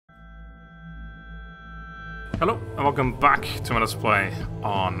Hello and welcome back to my Let's Play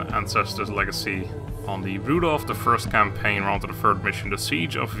on Ancestors Legacy on the Rudolf I campaign. We're on to the third mission, the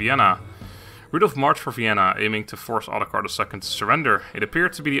Siege of Vienna. Rudolf marched for Vienna, aiming to force Ottokar II to surrender. It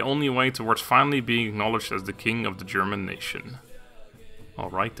appeared to be the only way towards finally being acknowledged as the king of the German nation.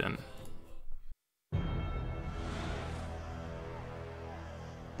 Alright then.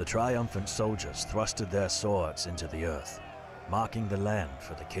 The triumphant soldiers thrusted their swords into the earth, marking the land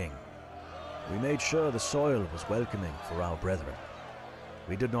for the king. We made sure the soil was welcoming for our brethren.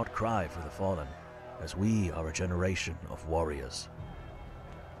 We did not cry for the fallen, as we are a generation of warriors.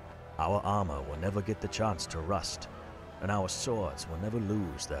 Our armor will never get the chance to rust, and our swords will never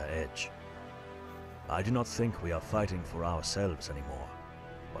lose their edge. I do not think we are fighting for ourselves anymore,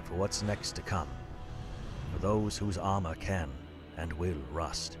 but for what's next to come, for those whose armor can and will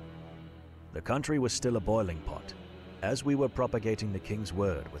rust. The country was still a boiling pot. As we were propagating the king's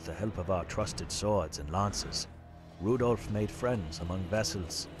word with the help of our trusted swords and lances, Rudolf made friends among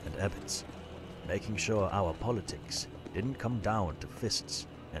vassals and abbots, making sure our politics didn't come down to fists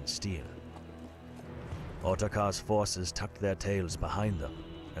and steel. Ottokar's forces tucked their tails behind them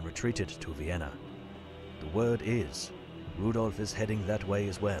and retreated to Vienna. The word is, Rudolf is heading that way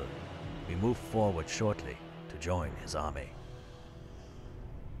as well. We move forward shortly to join his army.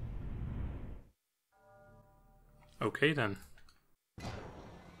 Okay then.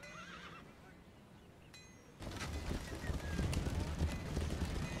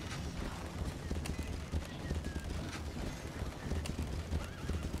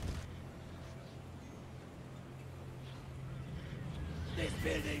 This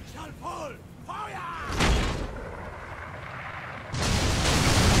building shall fall! Fire!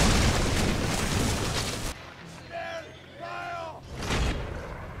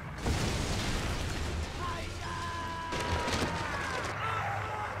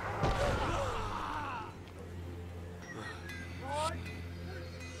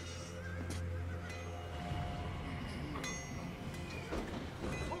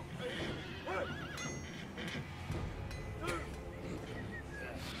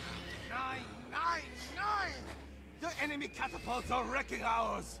 Enemy catapults are wrecking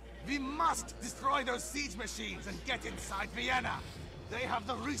ours! We must destroy those siege machines and get inside Vienna! They have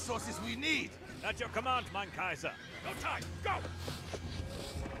the resources we need! At your command, mein Kaiser! No time! Go!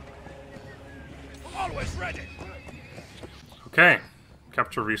 Always ready! Okay.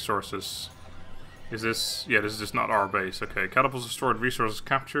 Capture resources. Is this... yeah, this is just not our base. Okay, catapults destroyed, resources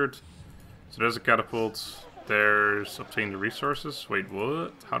captured. So there's a catapult. There's obtain the resources. Wait,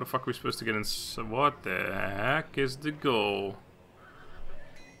 what? How the fuck are we supposed to get in? What the heck is the goal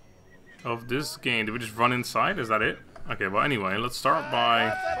of this game? Did we just run inside? Is that it? Okay, well anyway, let's start by...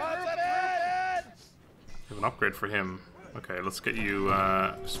 we have an upgrade for him. Okay, let's get you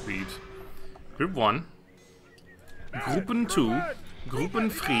speed. Group 1. Gruppen 2.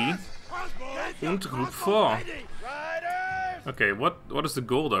 Gruppen 3. And Group 4. Okay, what is the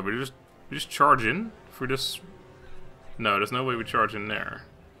goal though? We just charge in? For this... no, there's no way we charge in there.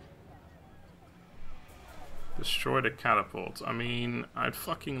 Destroy the catapult. I mean, I'd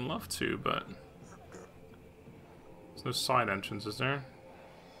fucking love to, but... there's no side entrance, is there?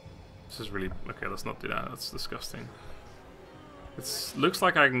 This is really... okay, let's not do that. That's disgusting. It looks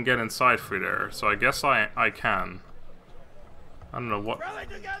like I can get inside through there, so I guess I can. I don't know what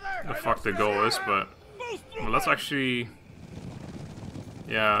the fuck the goal is, but... well, let's actually...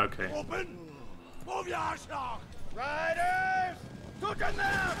 yeah, okay. Riders! To the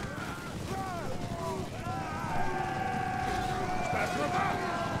left!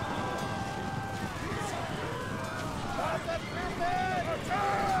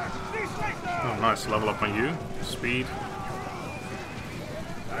 Oh, nice. Level up on you. Speed.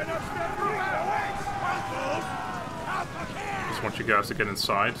 Just want you guys to get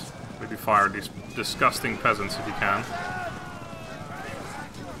inside. Maybe fire these disgusting peasants if you can.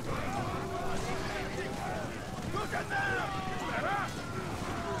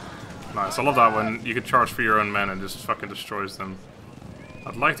 Nice, I love that when you can charge for your own men and just fucking destroys them.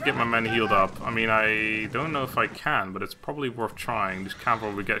 I'd like to get my men healed up. I mean, I don't know if I can, but it's probably worth trying. These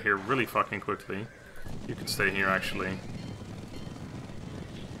cavalry will get here really fucking quickly. You can stay here, actually.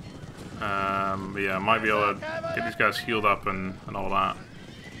 But yeah, I might be able to get these guys healed up and all that.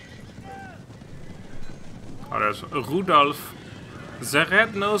 Oh, there's Rudolf, the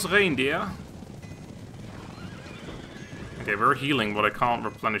red-nosed reindeer. Okay, we're healing, but I can't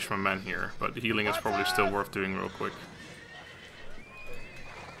replenish my men here. But healing is probably still worth doing real quick.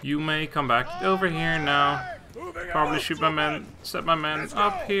 You may come back over here now. Probably shoot my men, set my men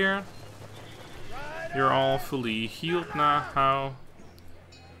up here. You're all fully healed now.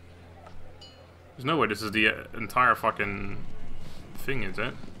 There's no way this is the entire fucking thing, is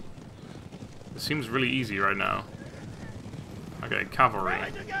it? It seems really easy right now. Okay, cavalry.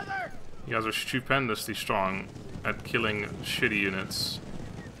 You guys are stupendously strong at killing shitty units.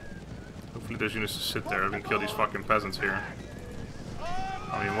 Hopefully those units just sit there and kill these fucking peasants here.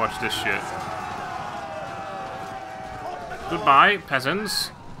 I mean, watch this shit. Goodbye,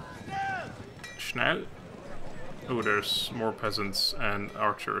 peasants. Schnell. Oh, there's more peasants and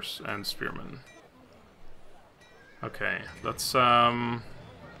archers and spearmen. Okay, let's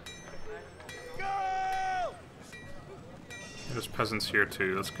there's peasants here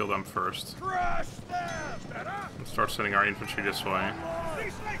too. Let's kill them first. Let's start sending our infantry this way.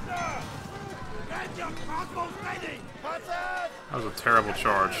 That was a terrible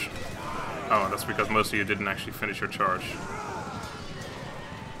charge. Oh, that's because most of you didn't actually finish your charge. Okay,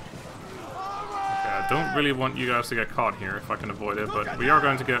 I don't really want you guys to get caught here if I can avoid it, but we are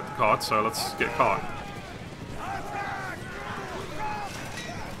going to get caught, so let's get caught.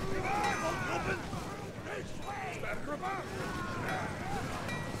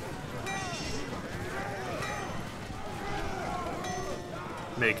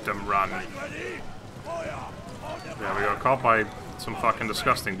 Make them run. Yeah, we got caught by some fucking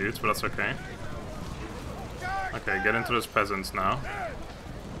disgusting dudes, but that's okay. Okay, get into those peasants now.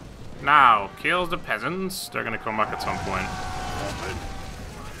 Now, kill the peasants. They're gonna come back at some point.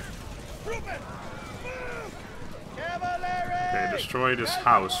 Okay, destroy this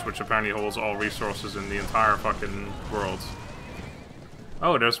house, which apparently holds all resources in the entire fucking world.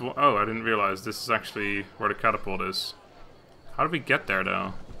 Oh, there's... Oh, I didn't realize this is actually where the catapult is. How did we get there,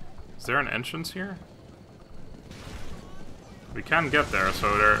 though? Is there an entrance here? We can get there,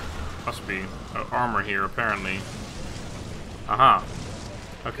 so there must be armor here, apparently. Aha.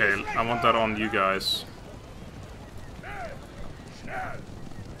 Okay, I want that on you guys.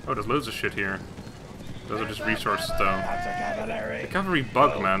 Oh, there's loads of shit here. Those are just resources, though. The cavalry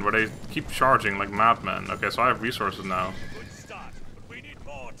bug, man, where they keep charging like madmen. Okay, so I have resources now.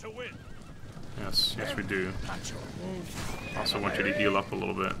 Yes, yes we do. Also want you to heal up a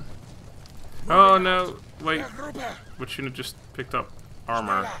little bit. Oh no, wait. Which unit just picked up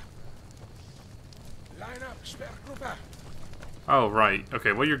armor? Oh, right.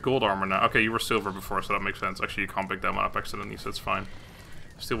 Okay, well, you're gold armor now. Okay, you were silver before, so that makes sense. Actually, you can't pick that one up accidentally, so it's fine.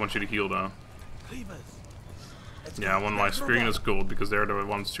 Still want you to heal, though. Yeah, I want my spear units gold, because they're the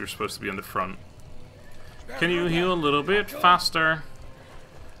ones who are supposed to be in the front. Can you heal a little bit faster?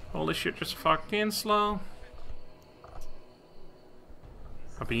 Holy shit, just fucking slow.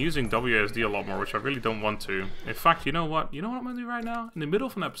 I've been using WASD a lot more, which I really don't want to. In fact, you know what? You know what I'm going to do right now? In the middle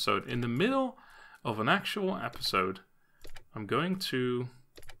of an episode, in the middle of an actual episode, I'm going to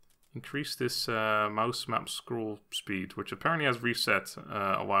increase this mouse map scroll speed, which apparently has reset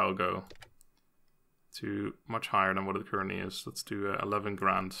a while ago to much higher than what it currently is. Let's do 11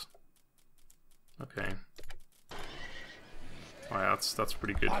 grand. Okay. Oh yeah, that's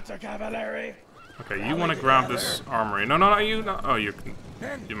pretty good. Okay, you want to grab this armory. No, you. No. Oh, you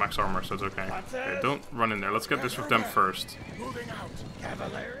max armor, so it's okay. Okay, don't run in there. Let's get this with them first.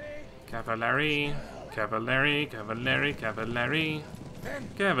 Cavalry, cavalry, cavalry, cavalry, cavalry,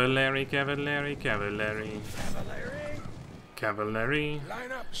 cavalry, cavalry, cavalry.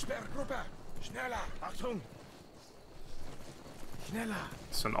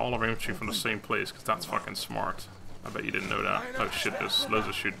 Send all our infantry from the same place, because that's fucking smart. I bet you didn't know that. Oh shit, there's loads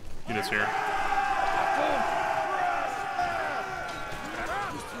of units here.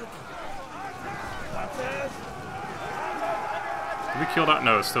 Did we kill that?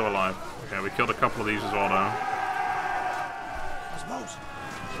 No, it's still alive. Okay, we killed a couple of these as well, though.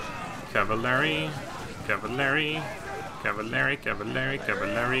 Cavalry, cavalry, cavalry, cavalry,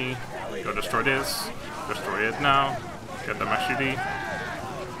 cavalry. Go destroy this. Destroy it now. Get them actually.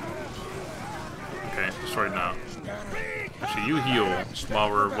 Okay, destroy it now. Actually, you heal while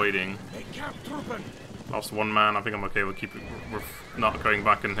we're waiting. Lost one man. I think I'm okay. We'll keep it. We're not going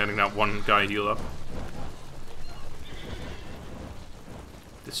back and having that one guy heal up.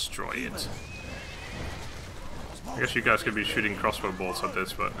 Destroy it. I guess you guys could be shooting crossbow bolts at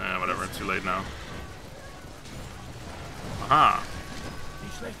this, but whatever. It's too late now. Aha!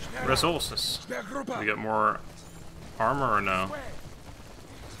 Resources. Do we get more armor or no?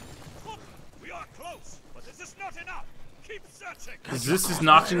 We are close, but this is not enough. Keep searching. This is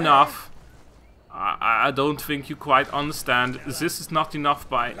not enough. I don't think you quite understand. This is not enough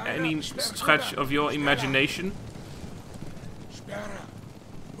by any stretch of your imagination.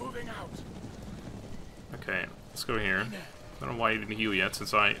 Okay, let's go here. I don't know why you didn't heal yet,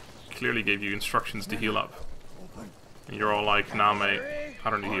 since I clearly gave you instructions to heal up. And you're all like, nah mate, I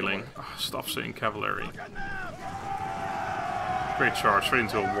don't need healing. Oh, stop saying cavalry. Great charge, straight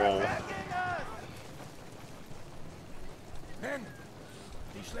into a wall. Men,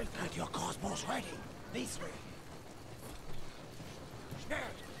 get your crossbows ready. These way.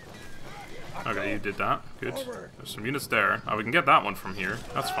 Okay, you did that. Good. There's some units there. Oh, we can get that one from here.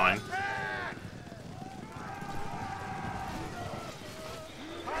 That's fine.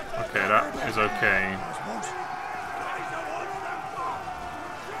 Okay, that is okay.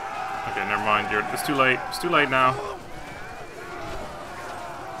 Okay, never mind. It's too late. It's too late now.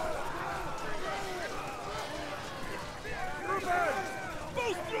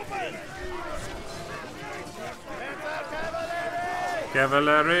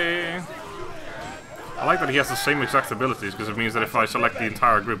 Cavalry! I like that he has the same exact abilities, because it means that if I select the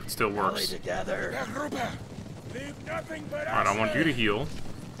entire group, it still works. Alright, I want you to heal.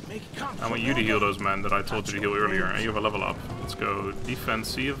 I want you to heal those men that I told you to heal earlier, and you have a level up. Let's go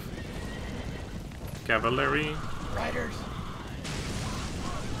defensive. Cavalry. Riders.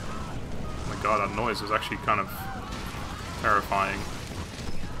 Oh my god, that noise is actually kind of terrifying.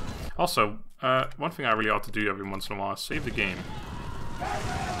 Also, one thing I really ought to do every once in a while is save the game.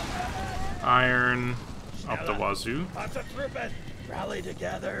 Iron up the wazoo. Rally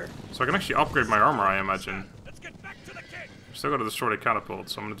together. So I can actually upgrade my armor, I imagine. Let's get back to the king. Still gotta destroy the catapult,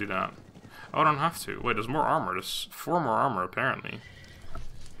 so I'm gonna do that. Oh, I don't have to. Wait, there's more armor. There's 4 more armor, apparently.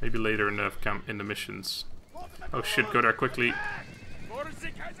 Maybe later in the missions. Oh shit, go there quickly.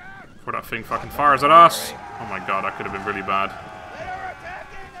 Before that thing fucking fires at us. Oh my god, that could have been really bad.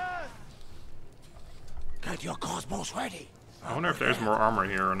 Get your crossbows ready. I wonder if there's more armor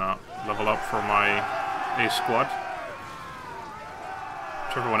here or not. Level up for my A squad.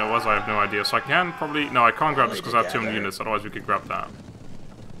 Whichever one it was, I have no idea. So I can probably... No, I can't grab this because I have too many units, otherwise we could grab that.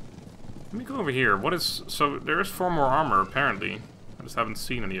 Let me go over here. What is... So, there is 4 more armor, apparently. I just haven't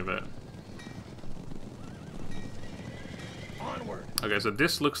seen any of it. Okay, so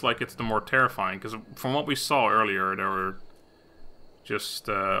this looks like it's the more terrifying, because from what we saw earlier, there were just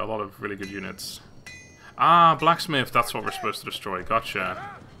a lot of really good units. Ah, blacksmith, that's what we're supposed to destroy.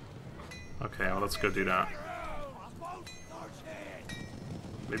 Gotcha. Okay, well, let's go do that.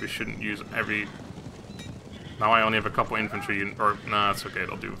 Maybe I shouldn't use every... Now I only have a couple infantry, or... Nah, it's okay,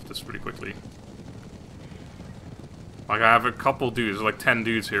 I'll do this pretty quickly. Like, I have a couple dudes, like 10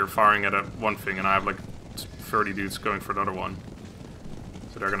 dudes here firing at one thing, and I have like 30 dudes going for another one.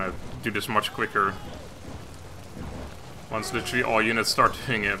 So they're gonna do this much quicker once literally all units start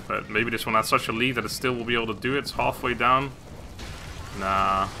doing it, but maybe this one has such a lead that it still will be able to do it. It's halfway down.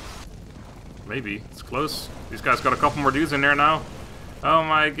 Nah. Maybe. It's close. These guys got a couple more dudes in there now. Oh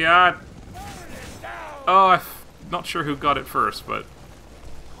my god. Oh, I'm not sure who got it first, but...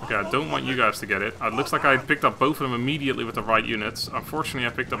 Okay, I don't want you guys to get it. It looks like I picked up both of them immediately with the right units. Unfortunately,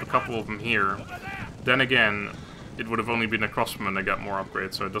 I picked up a couple of them here. Then again, it would have only been a crossman that got more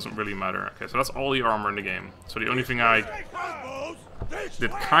upgrades, so it doesn't really matter. Okay, so that's all the armor in the game. So the only thing I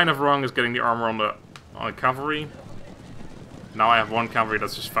did kind of wrong is getting the armor on the cavalry. Now I have one cavalry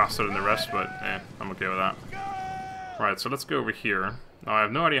that's just faster than the rest, but I'm okay with that. Right, so let's go over here. Now I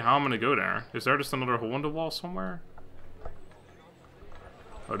have no idea how I'm going to go there. Is there just another hole in the wall somewhere?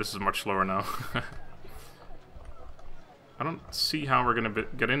 Oh, this is much slower now. I don't see how we're going to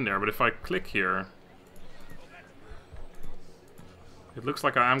get in there, but if I click here... It looks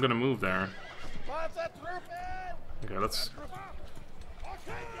like I am going to move there. Okay, let's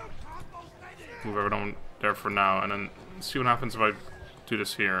move everyone there for now, and then see what happens if I do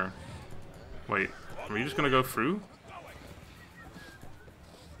this here. Wait, are you just going to go through?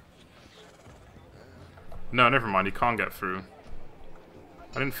 No, never mind, you can't get through.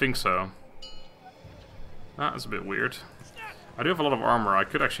 I didn't think so. That is a bit weird. I do have a lot of armor. I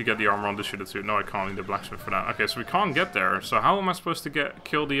could actually get the armor on this unit too. No, I can't need the blacksmith for that. Okay, so we can't get there. So how am I supposed to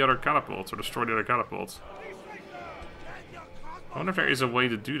kill the other catapults or destroy the other catapults? I wonder if there is a way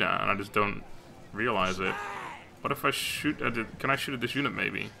to do that and I just don't realize it. What if I shoot at it? Can I shoot at this unit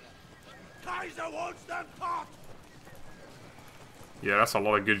maybe? Yeah, that's a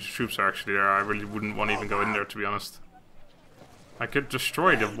lot of good troops actually there. I really wouldn't want to even go in there, to be honest. I could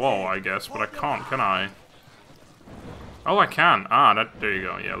destroy the wall, I guess, but I can't, can I? Oh, I can. Ah, there you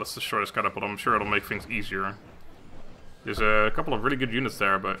go. Yeah, let's destroy this catapult. I'm sure it'll make things easier. There's a couple of really good units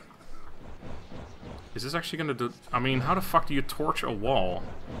there, but... Is this actually gonna do... I mean, how the fuck do you torch a wall?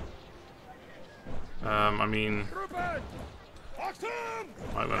 I mean...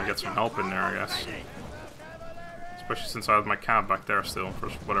 I'm gonna get some help in there, I guess. Especially since I have my cab back there still, for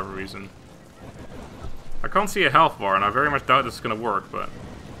whatever reason. I can't see a health bar, and I very much doubt this is gonna work, but...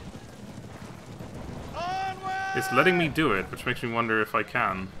 It's letting me do it, which makes me wonder if I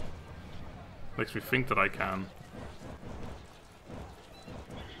can. Makes me think that I can.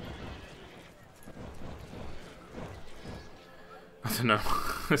 I don't know.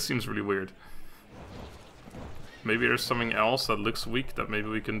 This seems really weird. Maybe there's something else that looks weak that maybe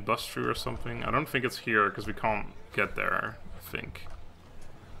we can bust through or something. I don't think it's here because we can't get there, I think.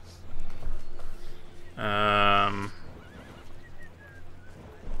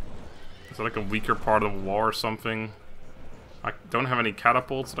 Is that like a weaker part of the wall or something? I don't have any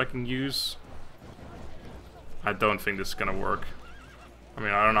catapults that I can use. I don't think this is gonna work. I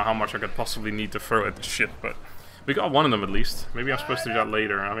mean, I don't know how much I could possibly need to throw at the shit, but we got one of them at least. Maybe I'm supposed to do that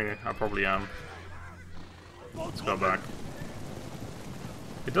later. I mean, I probably am. Let's go back.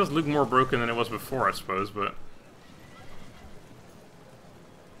 It does look more broken than it was before, I suppose, but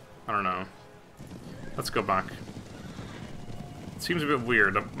I don't know. Let's go back. It seems a bit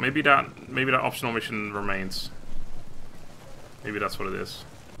weird. Maybe that optional mission remains. Maybe that's what it is.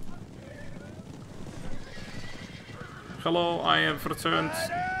 Hello, I have returned.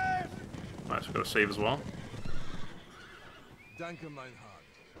 Nice, we got a save as well. Danke, mein Herr.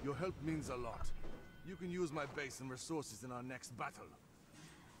 Your help means a lot. You can use my base and resources in our next battle.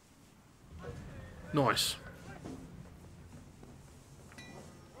 Nice.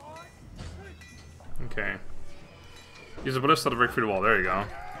 Okay. Use a ballista to break through the wall. There you go.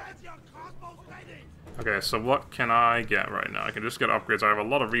 Okay, so what can I get right now? I can just get upgrades. I have a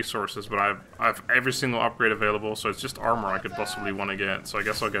lot of resources, but I have every single upgrade available, so it's just armor I could possibly want to get. So I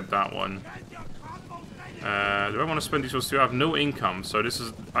guess I'll get that one. Do I want to spend these ones too? I have no income, so this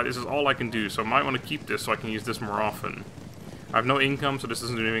is all I can do. So I might want to keep this so I can use this more often. I have no income, so this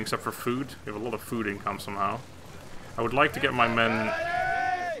isn't doing anything except for food. We have a lot of food income somehow. I would like to get my men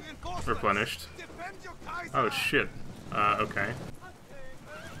replenished. Oh shit. Okay.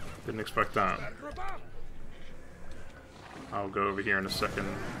 Didn't expect that. I'll go over here in a second.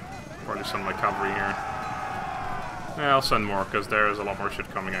 Probably send my cavalry here. Yeah, I'll send more, because there is a lot more shit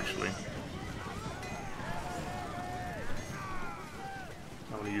coming, actually.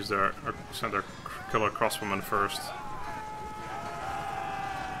 I'm gonna use send their killer crossbowmen first.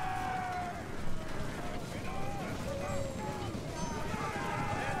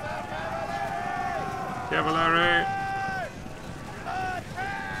 Cavalry!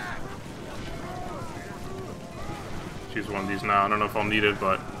 Choose one of these now. I don't know if I'll need it,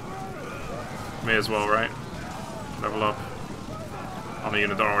 but may as well, right? Level up. On a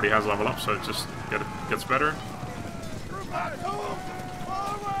unit that already has level up, so it just gets better.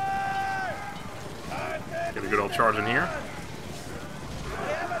 Get a good old charge in here.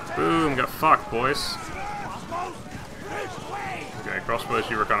 Boom! Got fucked, boys. Okay, crossbows,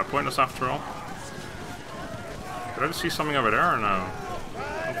 you were kind of pointless after all. Did I just see something over there or no?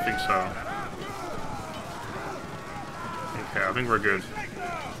 I don't think so. Okay, I think we're good.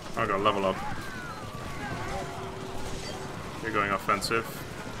 I gotta level up. You're going offensive.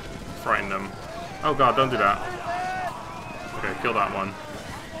 Frighten them. Oh god, don't do that. Okay, kill that one.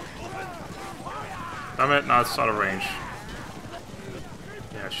 Damn it, now it's out of range.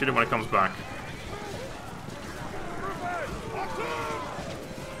 Yeah, shoot it when it comes back.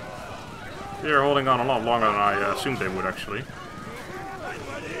 They're holding on a lot longer than I assumed they would, actually.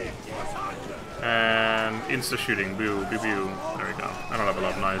 And insta shooting, boo, boo, boo. There we go. I don't level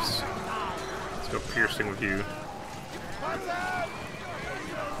up, nice. Let's go piercing with you. I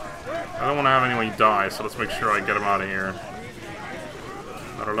don't want to have anyone die, so let's make sure I get him out of here.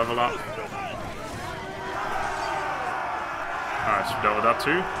 Another level up. Alright, so we dealt with that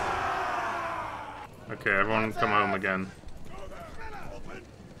too. Okay, everyone come home again.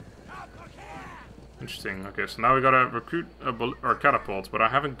 Interesting. Okay, so now we gotta recruit or catapults, but I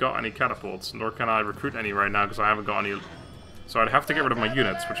haven't got any catapults, nor can I recruit any right now because I haven't got any. So I'd have to get rid of my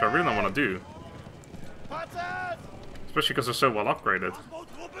units, which I really don't want to do. Especially because they're so well upgraded.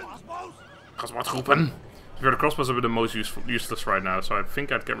 Großbautroepen! The crossbows are the most useless right now, so I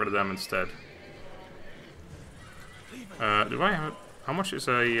think I'd get rid of them instead. Do I have... How much is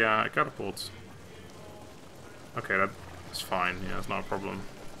a catapult? Okay, that's fine. Yeah, that's not a problem.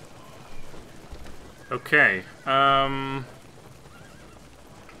 Okay. I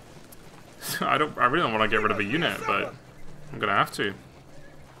really don't want to get rid of a unit, but I'm gonna have to.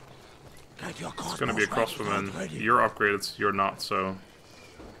 It's gonna be a crossbowman. You're upgraded, you're not, so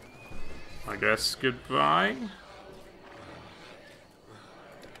I guess goodbye.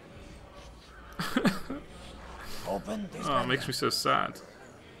 Oh, it makes me so sad.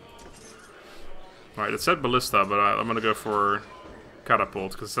 Alright, it said ballista, but I'm gonna go for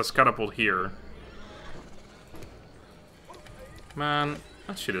catapult, because it says catapult here. Man,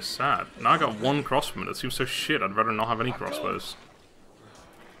 That shit is sad. Now I got one crossbow. That seems so shit. I'd rather not have any crossbows.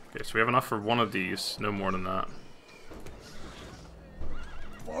 Okay, so we have enough for one of these. No more than that.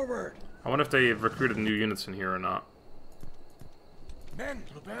 Forward. I wonder if they have recruited new units in here or not. Men,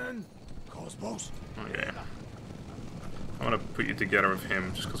 Ruben. Cosmos. Okay. I'm gonna put you together with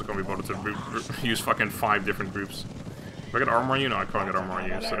him just because I can't be bothered to use fucking 5 different groups. If I get armor on you? No, I can't get armor on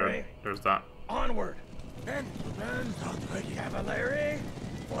you, so there's that. Onward. Men, Ruben. Cavalry.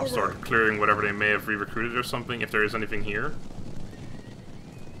 I'll start clearing whatever they may have re-recruited or something, if there is anything here.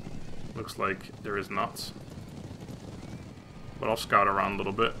 Looks like there is not. But I'll scout around a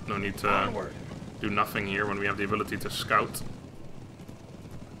little bit. No need to do nothing here when we have the ability to scout.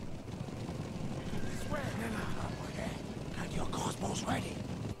 Get your cosmos ready.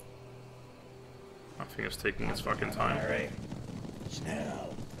 I think it's taking its fucking time.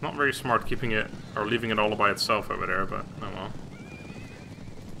 Snell. Not very smart keeping it, or leaving it all by itself over there, but oh well.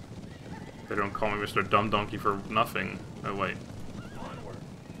 They don't call me Mr. Dumb Donkey for nothing. Oh wait.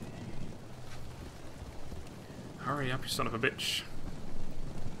 Hurry up, you son of a bitch.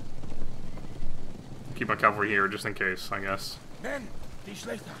 Keep my cavalry here just in case, I guess.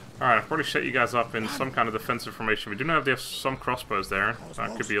 Alright, I've probably set you guys up in some kind of defensive formation. We do know if they have some crossbows there.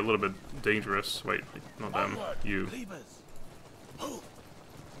 That could be a little bit dangerous. Wait, not them. You.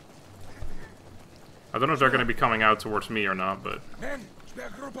 I don't know if they're going to be coming out towards me or not, but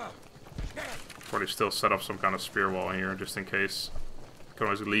probably still set up some kind of spear wall here just in case. Can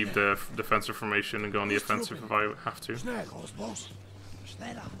always leave the defensive formation and go on the offensive if I have to.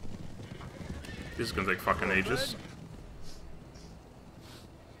 This is gonna take fucking ages.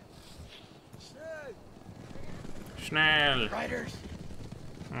 Schnell!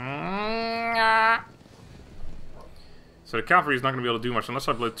 So the cavalry is not gonna be able to do much unless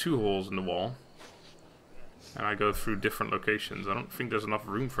I blow 2 holes in the wall. And I go through different locations. I don't think there's enough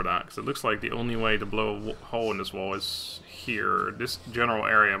room for that, because it looks like the only way to blow a hole in this wall is here, this general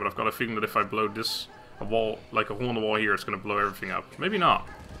area, but I've got a feeling that if I blow a hole in the wall here, it's going to blow everything up. Maybe not,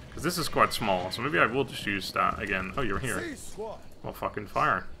 because this is quite small, so maybe I will just use that again. Oh, you're here. Well, fucking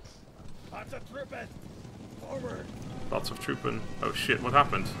fire. Lots of trooping. Oh shit, what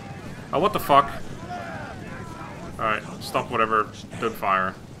happened? Oh, what the fuck? Alright, stop whatever. Don't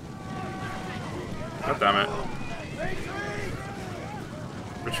fire. God damn it.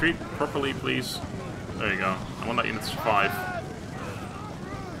 Retreat properly, please. There you go. I want that unit to survive.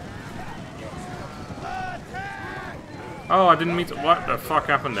 Oh, I didn't mean to. What the fuck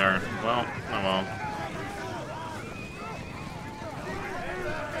happened there? Well, oh well.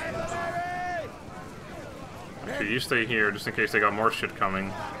 Actually, you stay here just in case they got more shit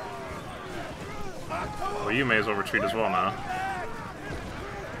coming. Well, you may as well retreat as well now.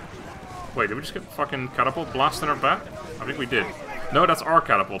 Wait, did we just get fucking catapult blast in our back? I think we did. No, that's our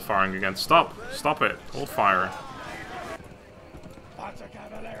catapult firing again. Stop! Stop it! Hold fire.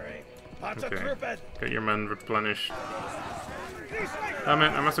 Okay. Get your men replenished. Damn it,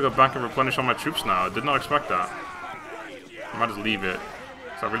 I must have to go back and replenish all my troops now. I did not expect that. I might just leave it.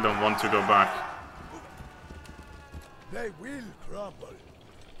 So I really don't want to go back. They will crumble.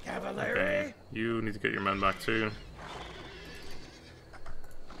 Okay, you need to get your men back too.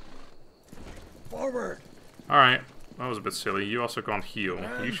 Forward. Alright, that was a bit silly. You also can't heal.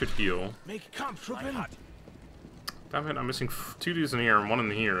 You should heal. Make camp, Ruben. Damn it, I'm missing 2 dudes in here and 1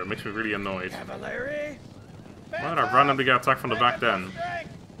 in here. It makes me really annoyed. Cavalry. Why did I randomly get attacked from the back then?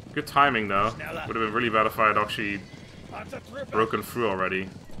 Good timing though. Would have been really bad if I had actually broken through already.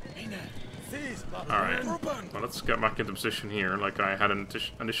 Alright, well let's get back into position here like I had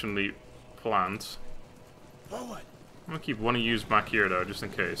initially planned. I'm gonna keep one of yous back here though, just in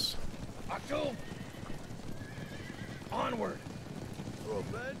case. Onward.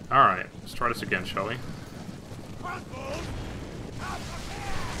 Alright, let's try this again, shall we?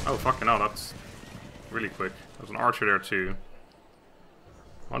 Oh, fucking hell, that's really quick. There's an archer there too.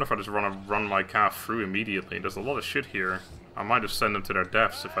 I wonder if I just run my calf through immediately. There's a lot of shit here. I might just send them to their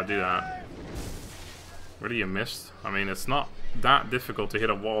deaths if I do that. Really, you missed? I mean, it's not that difficult to hit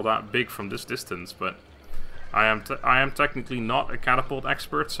a wall that big from this distance, but I am technically not a catapult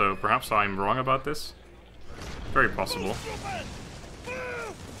expert, so perhaps I'm wrong about this. Very possible.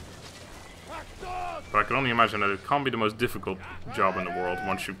 But I can only imagine that it can't be the most difficult job in the world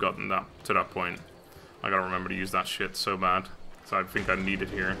once you've gotten to that point. I gotta remember to use that shit so bad. So I think I need it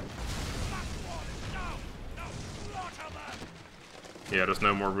here. Yeah, there's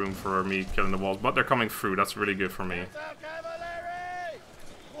no more room for me killing the walls, but they're coming through. That's really good for me.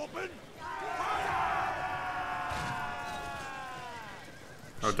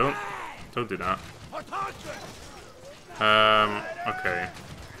 Oh, don't do that. Okay.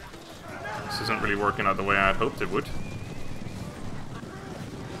 This isn't really working out the way I had hoped it would.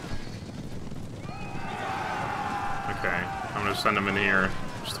 Okay, I'm gonna send him in here.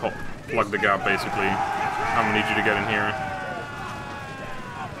 Just plug the gap, basically. I'm gonna need you to get in here.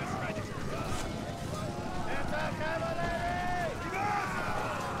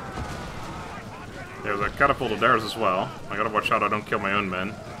 There's a catapult of theirs as well. I gotta watch out I don't kill my own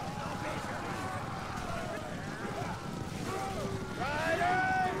men.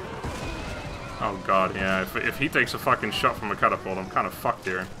 Oh god, yeah, if he takes a fucking shot from a catapult, I'm kind of fucked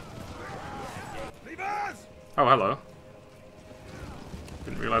here. Oh, hello.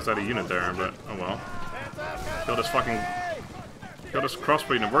 Didn't realize I had a unit there, but oh well. Kill this fucking... Kill this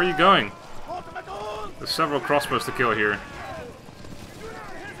crossbow unit. Where are you going? There's several crossbows to kill here.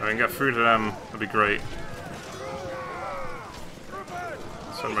 If I can get through to them, that'd be great.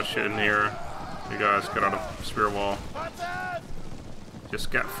 Send my shit in here. You guys get out of spear wall.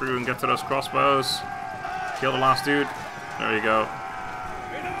 Just get through and get to those crossbows. Kill the last dude. There you go.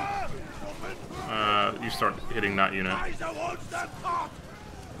 You start hitting that unit.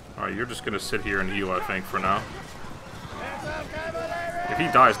 Alright, you're just gonna sit here and heal, I think, for now. If he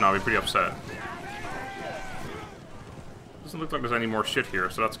dies now, I'll be pretty upset. Doesn't look like there's any more shit here,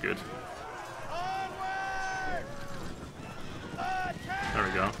 so that's good. There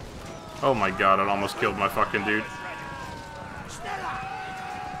we go. Oh my god, it almost killed my fucking dude.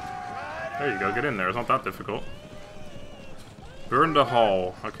 There you go, get in there, it's not that difficult. Burn the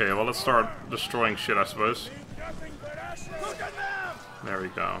hall. Okay, well let's start destroying shit, I suppose. There we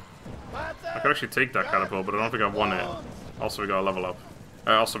go. I could actually take that catapult, but I don't think I won it. Also, we got a level up.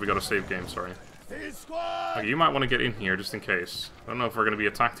 Also, we got a save game, sorry. Okay, you might want to get in here, just in case. I don't know if we're going to be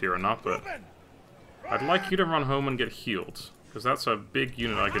attacked here or not, but... I'd like you to run home and get healed. Because that's a big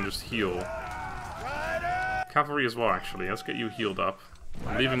unit I can just heal. Cavalry as well, actually. Let's get you healed up.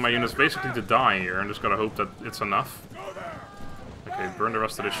 I'm leaving my units basically to die here, and just gotta hope that it's enough. Okay, burn the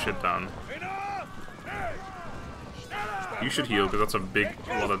rest of this shit down. You should heal, because that's a big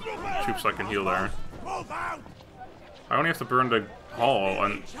lot of troops I can heal there. I only have to burn the hall,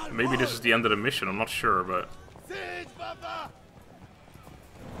 and maybe this is the end of the mission, I'm not sure, but...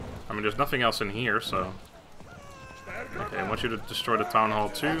 I mean, there's nothing else in here, so... Okay, I want you to destroy the town hall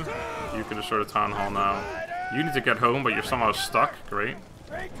too. You can destroy the town hall now. You need to get home, but you're somehow stuck. Great.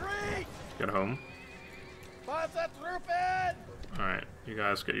 Get home. Alright, you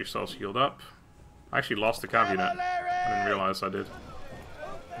guys get yourselves healed up. I actually lost the cav unit. I didn't realize I did.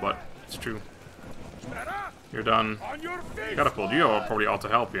 But, it's true. You're done. Catapult, you probably ought to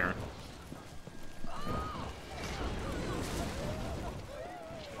help here.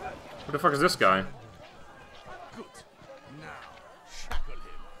 Who the fuck is this guy?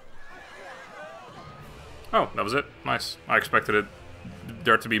 Oh, that was it. Nice. I expected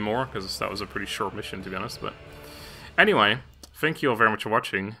there to be more, because that was a pretty short mission, to be honest. But anyway, thank you all very much for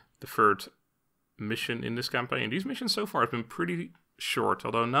watching the third mission in this campaign. These missions so far have been pretty short,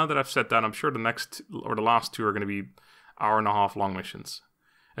 although now that I've said that, I'm sure the next, or the last two are going to be hour-and-a-half long missions.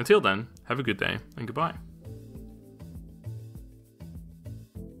 Until then, have a good day, and goodbye.